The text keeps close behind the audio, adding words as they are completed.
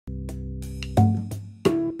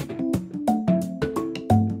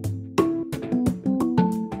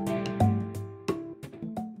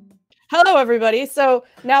Hello, everybody. So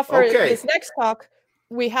now for Okay. this next talk,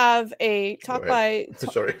 we have a talk by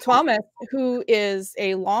Tuomas, who is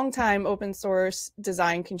a longtime open source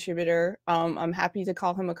design contributor. I'm happy to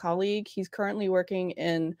call him a colleague. He's currently working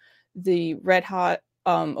in the Red Hat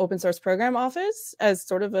open source program office as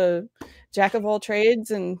sort of a jack of all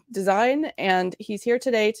trades in design. And he's here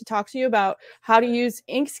today to talk to you about how to use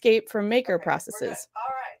Inkscape for maker processes. All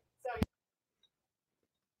right.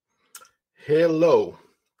 Hello.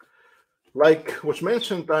 Like was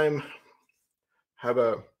mentioned, I have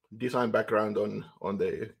a design background on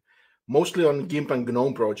the mostly on GIMP and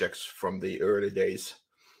GNOME projects from the early days,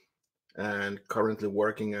 and currently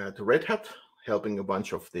working at Red Hat, helping a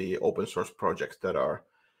bunch of the open source projects that are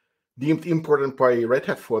deemed important by Red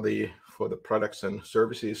Hat for the products and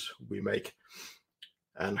services we make,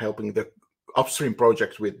 and helping the upstream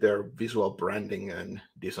projects with their visual branding and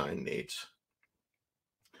design needs.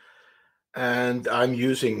 And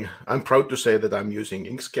I'm proud to say that I'm using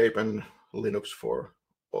Inkscape and Linux for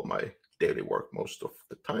all my daily work most of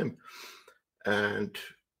the time. And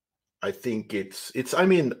I think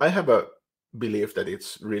I have a belief that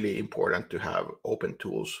it's really important to have open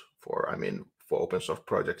tools for open source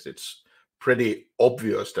projects. It's pretty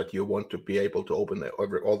obvious that you want to be able to open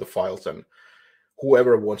all the files, and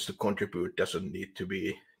whoever wants to contribute doesn't need to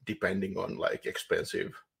be depending on like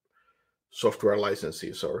expensive software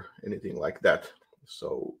licenses or anything like that.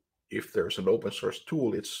 So if there's an open source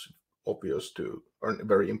tool, it's obvious to, or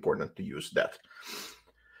very important to use that.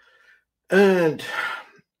 And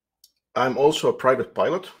I'm also a private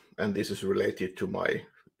pilot, and this is related to my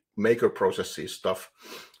maker processes stuff,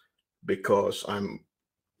 because I'm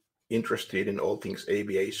interested in all things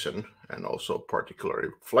aviation and also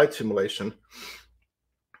particularly flight simulation.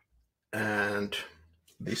 And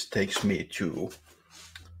this takes me to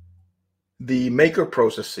the maker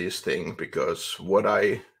processes thing, because what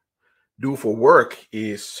I do for work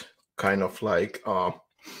is kind of like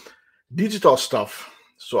digital stuff.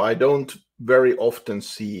 So I don't very often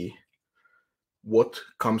see what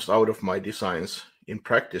comes out of my designs in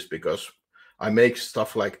practice, because I make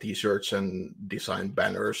stuff like t-shirts and design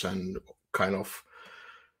banners and kind of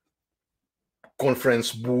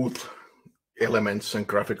conference booth elements and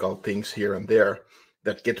graphical things here and there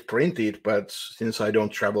that get printed. But since I don't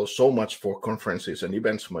travel so much for conferences and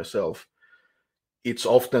events myself, it's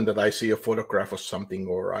often that I see a photograph of something,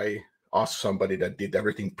 or I ask somebody that did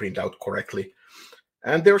everything print out correctly.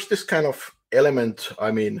 And there's this kind of element,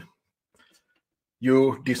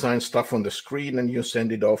 you design stuff on the screen and you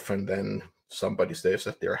send it off, and then somebody says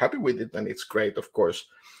that they're happy with it, and it's great, of course.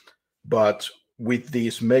 But with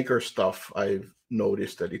these maker stuff, I've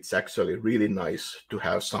noticed that it's actually really nice to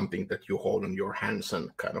have something that you hold in your hands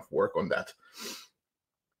and kind of work on that.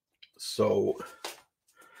 So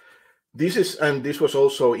this was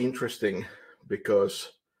also interesting,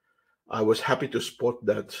 because I was happy to spot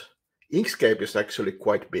that Inkscape is actually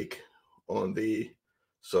quite big on the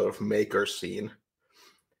sort of maker scene,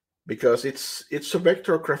 because it's a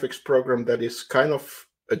vector graphics program that is kind of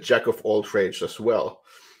a jack of all trades as well.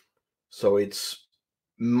 So it's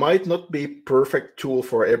might not be perfect tool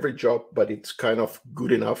for every job, but it's kind of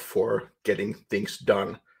good enough for getting things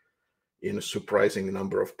done in a surprising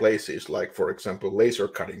number of places, like, for example, laser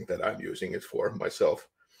cutting that I'm using it for myself.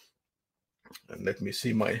 And let me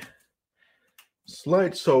see my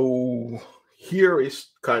slide. So here is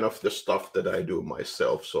kind of the stuff that I do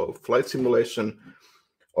myself. So flight simulation,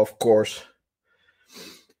 of course.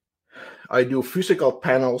 I do physical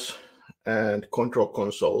panels and control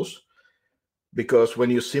consoles, because when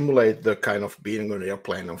you simulate the kind of being on an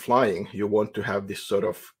airplane and flying, you want to have this sort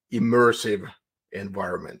of immersive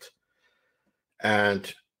environment.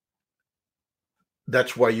 And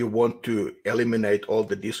that's why you want to eliminate all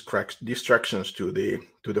the distractions to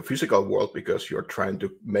the physical world, because you're trying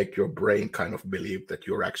to make your brain kind of believe that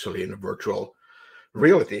you're actually in a virtual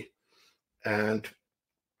reality. And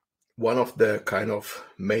one of the kind of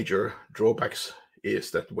major drawbacks is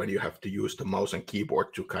that when you have to use the mouse and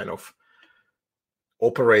keyboard to kind of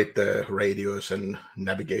operate the radios and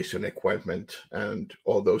navigation equipment and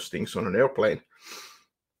all those things on an airplane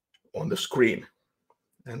on the screen,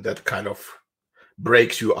 and that kind of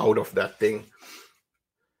breaks you out of that thing.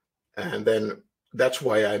 And then that's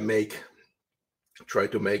why I try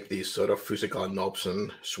to make these sort of physical knobs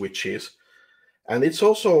and switches. And it's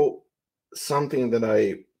also something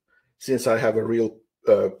that since I have a real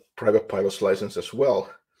private pilot's license as well,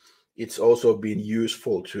 it's also been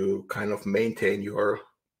useful to kind of maintain your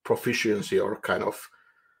proficiency, or kind of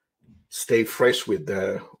stay fresh with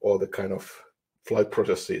all the kind of flight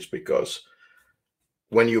processes, because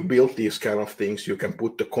when you build these kind of things, you can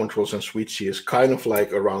put the controls and switches kind of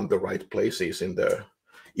like around the right places in the,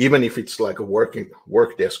 even if it's like a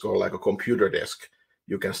work desk or like a computer desk,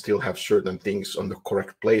 you can still have certain things on the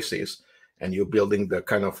correct places, and you're building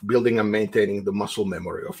and maintaining the muscle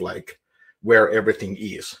memory of like where everything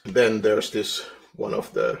is. Then there's this, one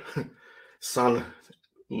of the sun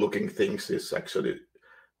looking things is actually,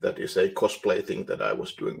 that is a cosplay thing that I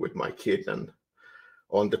was doing with my kid, and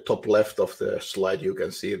on the top left of the slide, you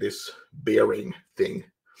can see this bearing thing,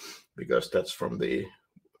 because that's from the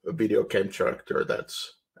video game character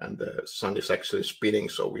and the sun is actually spinning.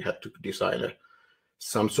 So we had to design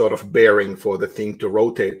some sort of bearing for the thing to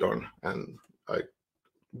rotate on. And I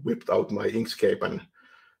whipped out my Inkscape and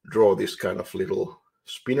draw this kind of little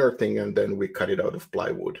spinner thing. And then we cut it out of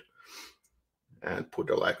plywood and put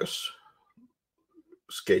like a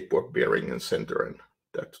skateboard bearing in center. And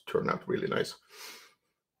that turned out really nice.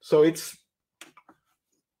 So it's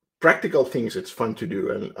practical things. It's fun to do,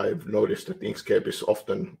 and I've noticed that Inkscape is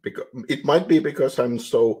often, because it might be because I'm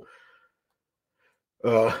so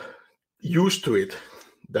used to it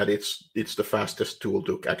that it's the fastest tool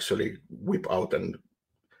to actually whip out and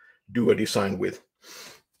do a design with.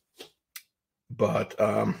 But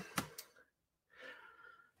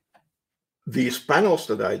these panels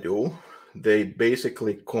that I do, they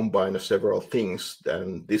basically combine several things.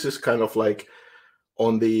 And this is kind of like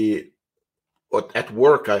at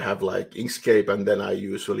work, I have like Inkscape, and then I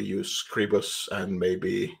usually use Scribus and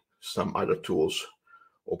maybe some other tools,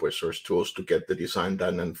 open source tools, to get the design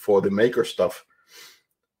done. And for the maker stuff,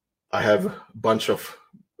 I have a bunch of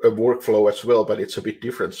a workflow as well, but it's a bit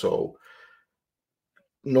different. So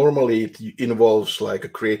normally it involves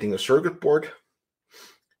like creating a circuit board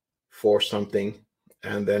for something,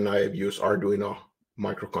 and then I use Arduino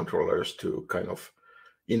microcontrollers to kind of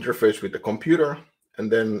interface with the computer. And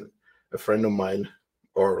then a friend of mine,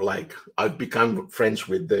 or like I've become friends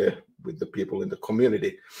with the people in the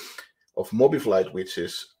community of Mobiflight, which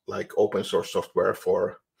is like open source software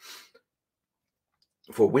for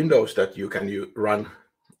Windows that you can run,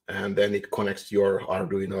 and then it connects your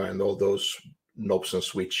Arduino and all those knobs and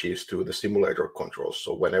switches to the simulator controls.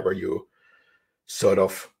 So whenever you sort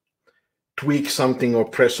of tweak something or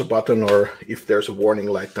press a button, or if there's a warning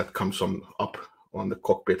light that comes up on the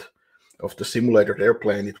cockpit of the simulated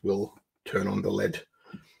airplane, it will turn on the LED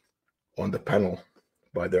on the panel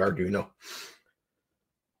by the Arduino.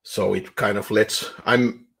 So it kind of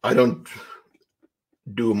I don't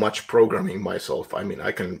do much programming myself. I mean,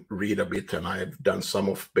 I can read a bit, and I've done some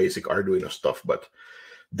of basic Arduino stuff, but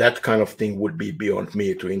that kind of thing would be beyond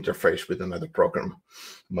me to interface with another program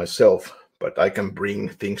myself. But I can bring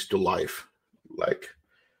things to life, like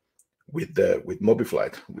with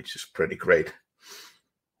Mobiflight, which is pretty great.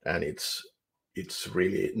 And it's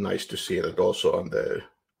really nice to see that also on the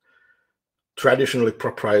traditionally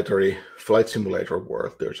proprietary flight simulator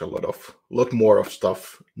world, there's a lot more of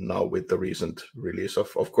stuff now with the recent release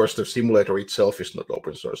of course, the simulator itself is not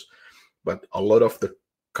open source, but a lot of the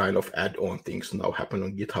kind of add-on things now happen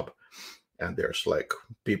on GitHub. And there's like,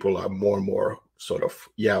 people are more and more sort of,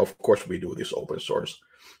 yeah, of course we do this open source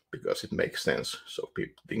because it makes sense. So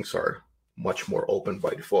things are much more open by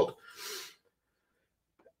default.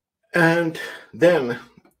 And then,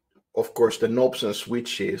 of course, the knobs and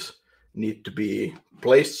switches need to be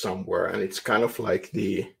placed somewhere, and it's kind of like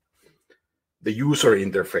the user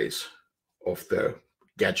interface of the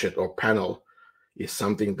gadget or panel is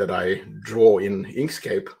something that I draw in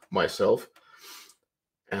Inkscape myself,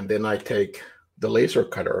 and then I take the laser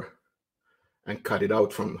cutter and cut it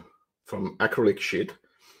out from acrylic sheet.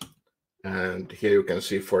 And here you can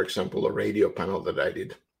see, for example, a radio panel that I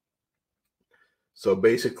did. So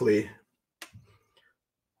basically,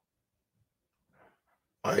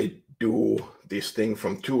 I do this thing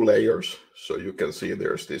from 2 layers. So you can see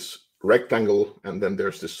there's this rectangle, and then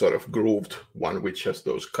there's this sort of grooved one, which has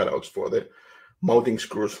those cutouts for the mounting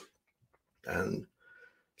screws. And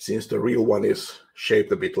since the real one is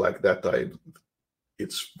shaped a bit like that,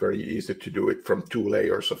 it's very easy to do it from 2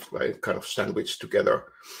 layers of like kind of sandwiched together.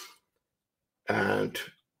 And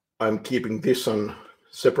I'm keeping this on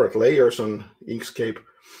separate layers on Inkscape,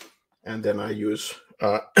 and then I use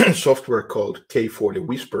software called K40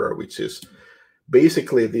 Whisperer, which is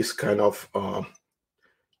basically this kind of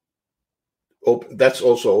that's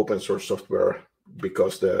also open source software,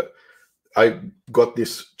 because I got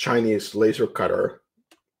this Chinese laser cutter,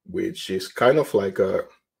 which is kind of like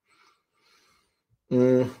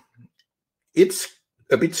it's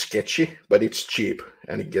a bit sketchy, but it's cheap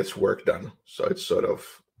and it gets work done. So it's sort of,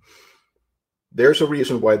 there's a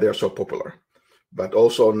reason why they're so popular. But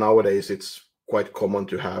also nowadays it's quite common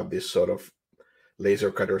to have this sort of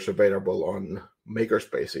laser cutters available on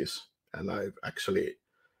makerspaces, and I've actually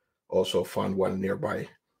also found one nearby,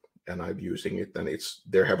 and I'm using it, and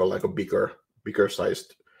they have like a bigger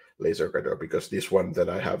sized laser cutter, because this one that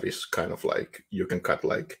I have is kind of like you can cut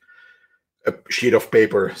like a sheet of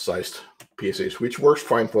paper sized pieces, which works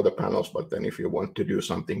fine for the panels, but then if you want to do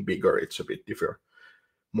something bigger, it's a bit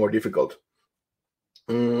more difficult.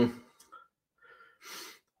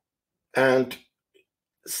 And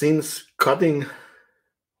since cutting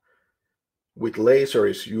with laser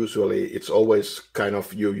is usually, it's always kind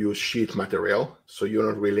of, you use sheet material, so you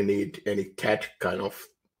don't really need any CAD kind of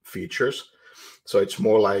features. So it's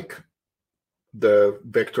more like the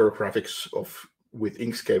vector graphics with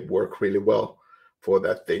Inkscape work really well for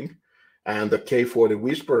that thing. And the K40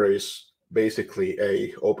 Whisper is basically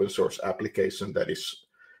a open source application that is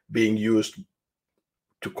being used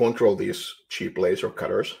to control these cheap laser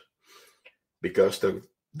cutters, because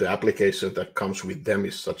the application that comes with them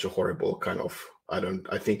is such a horrible kind of,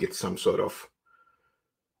 I think it's some sort of,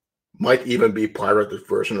 might even be pirated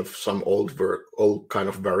version of some old kind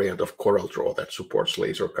of variant of CorelDRAW that supports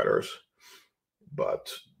laser cutters.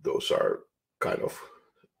 But those are kind of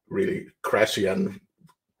really crashy and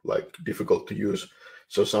like difficult to use.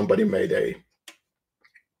 So somebody made a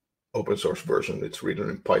open source version. It's written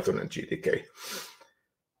in Python and GTK.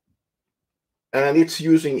 And it's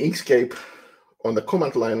using Inkscape on the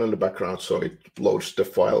command line on the background, so it loads the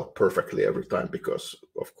file perfectly every time, because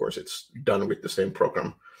of course it's done with the same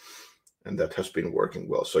program, and that has been working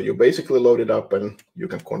well. So you basically load it up and you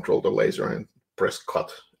can control the laser and press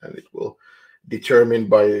cut, and it will determine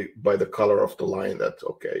by the color of the line that,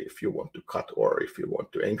 okay, if you want to cut or if you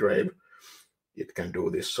want to engrave, it can do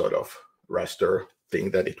this sort of raster thing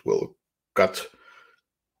that it will cut,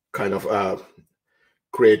 kind of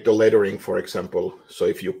create the lettering, for example. So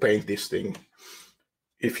if you paint this thing,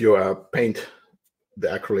 if you paint the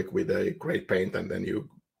acrylic with a gray paint and then you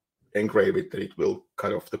engrave it, it will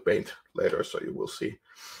cut off the paint later, so you will see.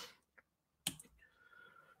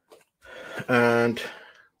 And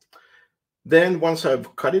then once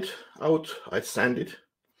I've cut it out, I sand it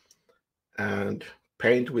and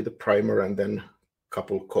paint with a primer and then a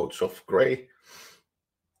couple coats of gray.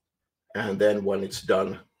 And then when it's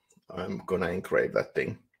done, I'm gonna engrave that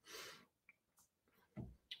thing.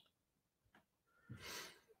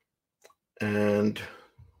 And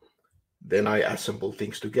then I assemble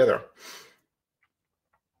things together.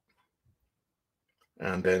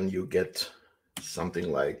 And then you get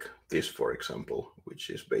something like this, for example, which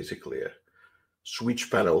is basically a switch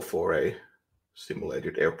panel for a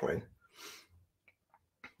simulated airplane.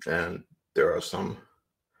 And there are some,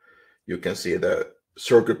 you can see the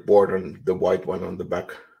circuit board and the white one on the back.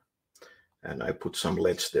 And I put some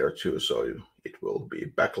LEDs there too, so it will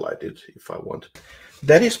be backlighted if I want.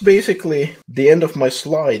 That is basically the end of my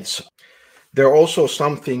slides. There are also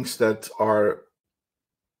some things that are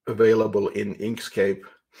available in Inkscape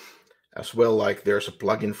as well, like there's a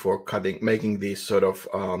plugin for making these sort of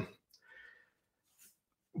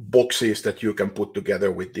boxes that you can put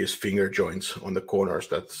together with these finger joints on the corners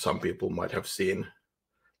that some people might have seen.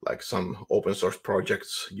 Like some open source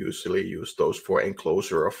projects usually use those for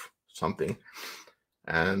enclosure of something.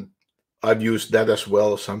 And I've used that as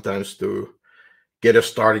well sometimes to get a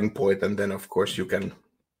starting point, and then of course you can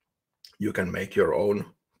make your own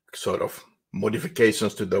sort of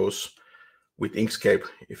modifications to those with Inkscape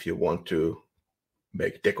if you want to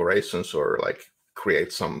make decorations or like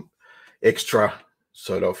create some extra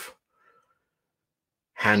sort of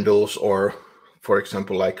handles. Or for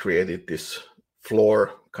example, I created this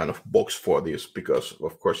floor kind of box for this because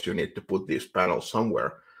of course you need to put these panels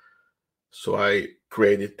somewhere. So I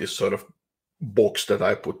created this sort of box that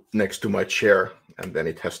I put next to my chair, and then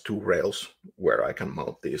it has two rails where I can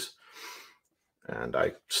mount these. And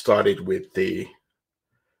I started with the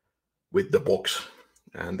box,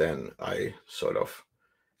 and then I sort of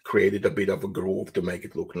created a bit of a groove to make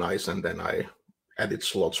it look nice, and then I added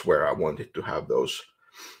slots where I wanted to have those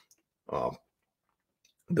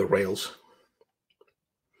the rails.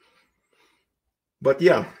 But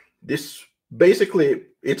yeah, this basically,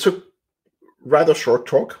 it's a rather short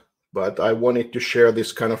talk, but I wanted to share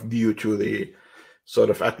this kind of view to the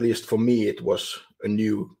sort of, at least for me, it was a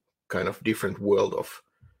new kind of different world of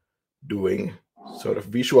doing sort of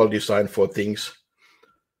visual design for things,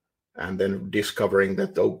 and then discovering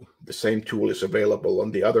that the same tool is available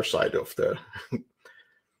on the other side of the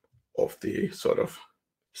of the sort of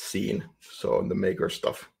scene, so on the maker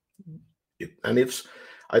stuff.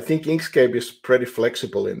 I think Inkscape is pretty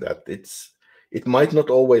flexible in that it might not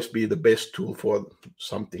always be the best tool for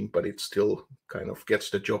something, but it still kind of gets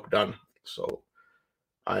the job done. So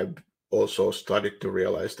also started to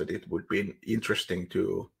realize that it would be interesting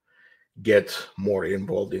to get more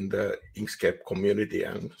involved in the Inkscape community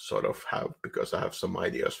and sort of because I have some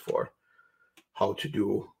ideas for how to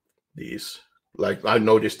do these. Like I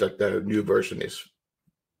noticed that the new version is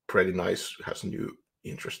pretty nice, has new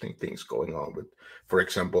interesting things going on with, for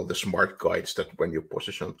example, the smart guides that when you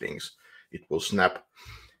position things, it will snap.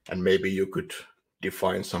 And maybe you could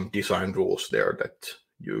define some design rules there that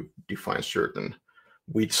you define certain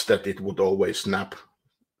widths that it would always snap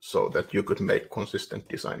so that you could make consistent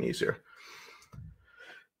design easier.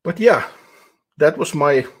 But yeah, that was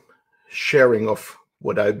my sharing of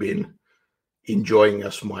what I've been enjoying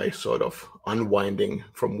as my sort of unwinding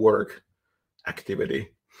from work activity.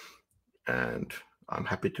 And I'm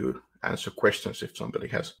happy to answer questions if somebody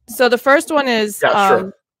has. So the first one is,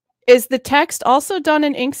 sure. Is the text also done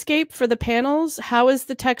in Inkscape for the panels? How is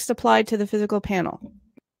the text applied to the physical panel?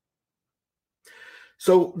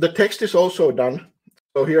 So the text is also done.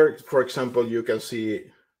 So here, for example, you can see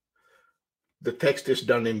the text is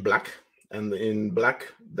done in black. And in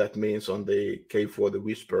black, that means on the K4, the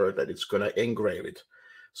Whisperer, that it's going to engrave it.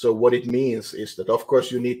 So what it means is that, of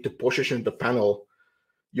course, you need to position the panel.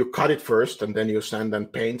 You cut it first, and then you sand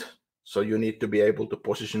and paint. So you need to be able to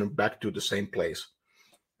position it back to the same place.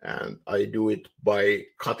 And I do it by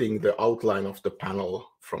cutting the outline of the panel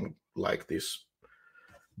from like this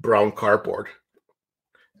brown cardboard.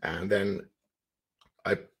 And then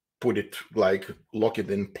I put it like, lock it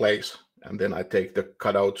in place. And then I take the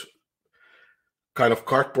cutout kind of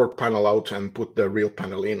cardboard panel out and put the real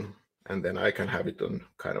panel in. And then I can have it on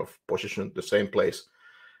kind of positioned the same place.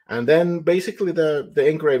 And then basically the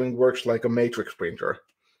engraving works like a matrix printer.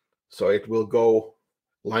 So it will go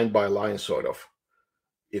line by line, sort of.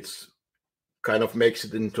 It's kind of makes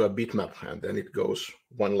it into a bitmap, and then it goes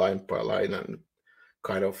one line by line and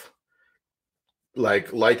kind of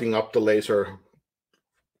like lighting up the laser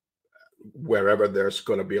wherever there's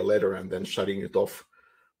going to be a letter and then shutting it off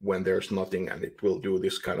when there's nothing, and it will do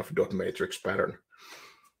this kind of dot matrix pattern.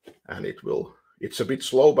 And it's a bit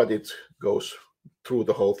slow, but it goes through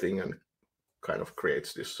the whole thing and kind of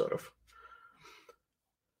creates this sort of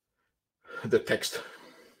the text.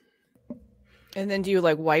 And then do you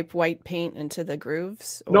like wipe white paint into the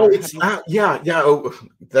grooves? No, it's yeah. Oh,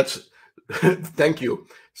 that's thank you.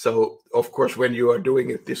 So of course, when you are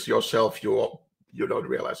doing this yourself, you don't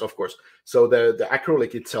realize, of course. So the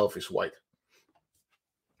acrylic itself is white.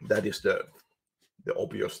 That is the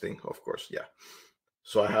obvious thing, of course. Yeah.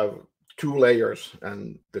 So I have 2 layers,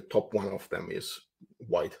 and the top one of them is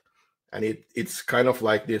white, and it's kind of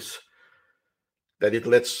like this, that it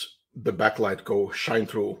lets the backlight go shine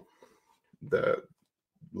through the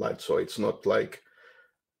light, so it's not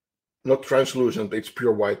translucent, it's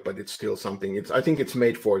pure white, but it's still something. I think it's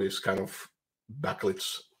made for this kind of backlit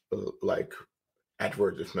like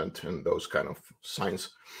advertisement and those kind of signs.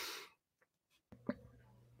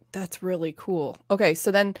 That's really cool. Okay, so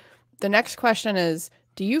then the next question is,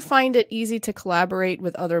 do you find it easy to collaborate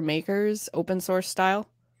with other makers, open source style?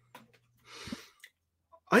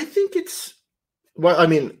 I think it's, well, I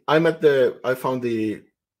mean, I found the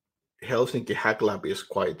Helsinki Hack Lab is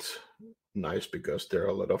quite nice because there are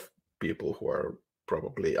a lot of people who are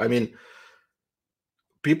probably, I mean,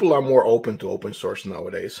 people are more open to open source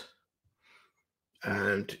nowadays.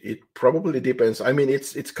 And it probably depends. I mean,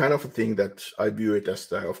 it's kind of a thing that I view it as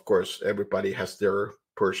that, of course, everybody has their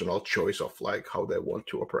personal choice of like how they want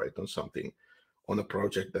to operate on something, on a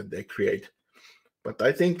project that they create. But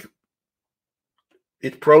I think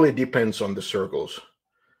it probably depends on the circles.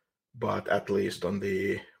 But at least on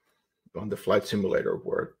the flight simulator,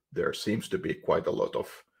 where there seems to be quite a lot of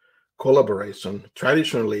collaboration.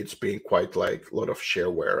 Traditionally, it's been quite like a lot of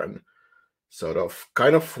shareware and sort of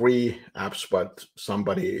kind of free apps, but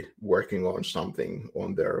somebody working on something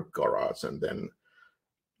on their garage, and then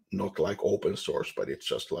not like open source, but it's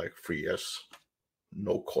just like free as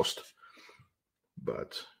no cost.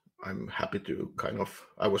 But I'm happy to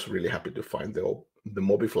I was really happy to find the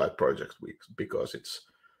MobiFlight project because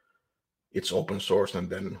it's open source, and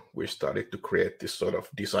then we started to create this sort of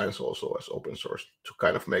designs also as open source to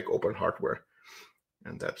kind of make open hardware,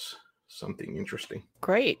 and that's something interesting.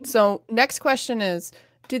 Great. So next question is,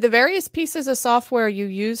 do the various pieces of software you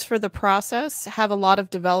use for the process have a lot of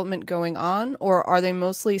development going on, or are they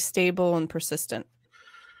mostly stable and persistent?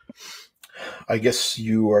 I guess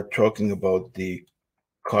you are talking about the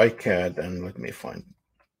KiCad, and let me find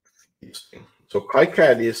this thing. So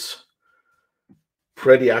KiCad is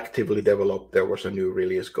pretty actively developed. There was a new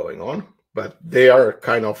release going on, but they are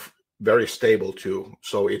kind of very stable too.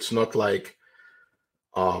 So it's not like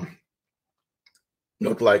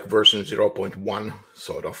version 0.1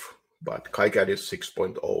 sort of but KiCad is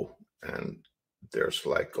 6.0, and there's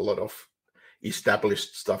like a lot of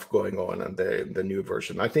established stuff going on, and the new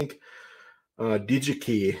version. I think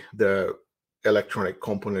DigiKey, the electronic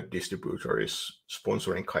component distributor, is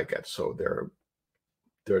sponsoring KiCad, so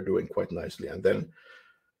they're doing quite nicely. And then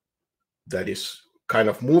that is kind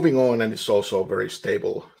of moving on, and it's also very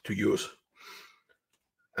stable to use.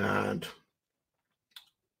 And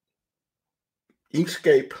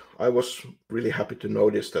Inkscape, I was really happy to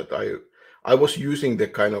notice that I was using the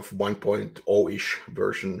kind of 1.0-ish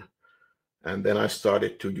version, and then I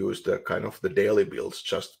started to use the kind of the daily builds,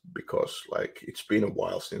 just because like it's been a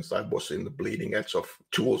while since I was in the bleeding edge of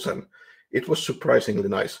tools, and it was surprisingly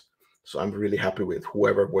nice. So I'm really happy with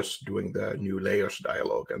whoever was doing the new layers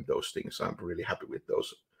dialogue and those things. I'm really happy with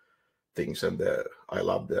those things, and I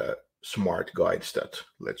love the smart guides that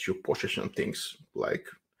let you position things like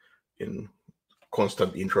in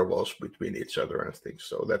constant intervals between each other and things.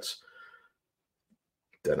 So that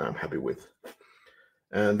I'm happy with.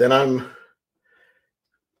 And then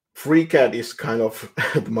FreeCAD is kind of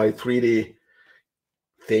my 3D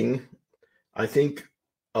thing. I think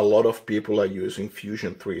a lot of people are using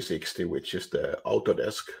Fusion 360, which is the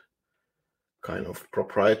Autodesk kind of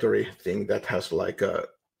proprietary thing that has like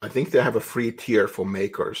I think they have a free tier for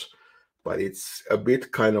makers, but it's a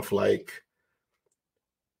bit kind of like,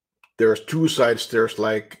 there's two sides. There's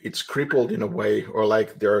like, it's crippled in a way, or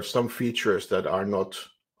like there are some features that are not,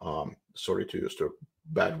 sorry to use the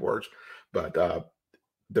bad words, but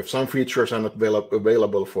there's some features are not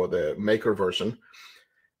available for the maker version.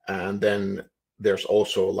 And then there's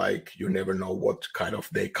also like, you never know what kind of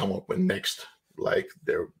they come up with next. Like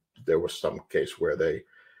there was some case where they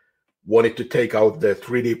wanted to take out the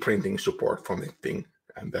 3D printing support from the thing,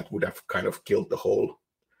 and that would have kind of killed the whole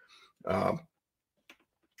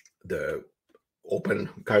the open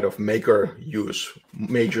kind of maker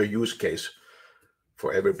major use case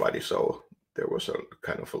for everybody. So there was a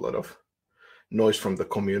kind of a lot of noise from the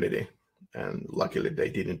community, and luckily they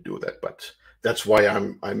didn't do that. But that's why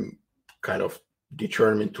I'm kind of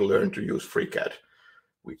determined to learn to use FreeCAD,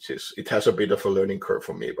 which is, it has a bit of a learning curve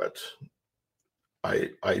for me, but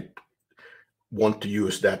I want to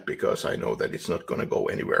use that because I know that it's not going to go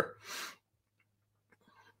anywhere.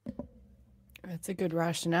 That's a good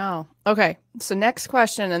rationale. Okay, so next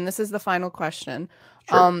question, and this is the final question.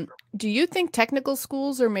 Sure. Do you think technical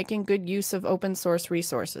schools are making good use of open source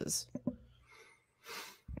resources?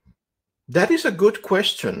 That is a good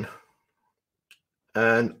question.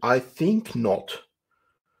 And I think not.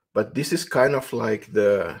 But this is kind of like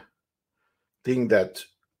the thing that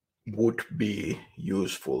would be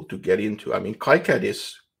useful to get into. I mean, KiCad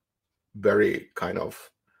is very kind of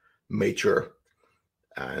mature,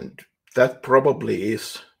 and that probably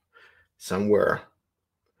is somewhere.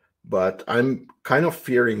 But I'm kind of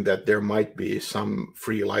fearing that there might be some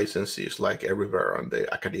free licenses like everywhere on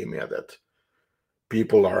the academia, that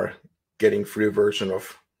people are getting free version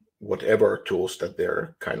of whatever tools that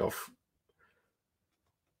they're kind of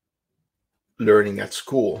learning at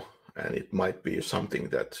school. And it might be something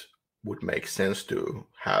that would make sense to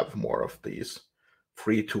have more of these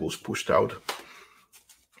free tools pushed out.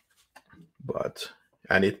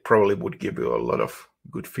 And it probably would give you a lot of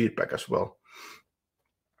good feedback as well.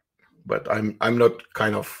 But I'm not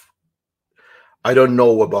kind of, I don't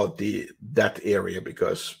know about that area,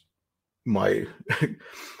 because my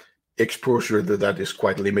exposure to that is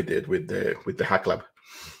quite limited with the Hack Lab.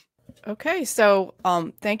 Okay, so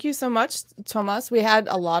thank you so much, Tuomas. We had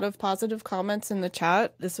a lot of positive comments in the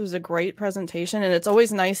chat. This was a great presentation, and it's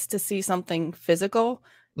always nice to see something physical.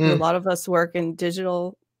 A lot of us work in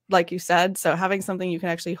digital, like you said, so having something you can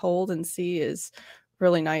actually hold and see is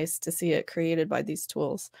really nice to see it created by these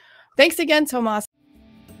tools. Thanks again, Tuomas.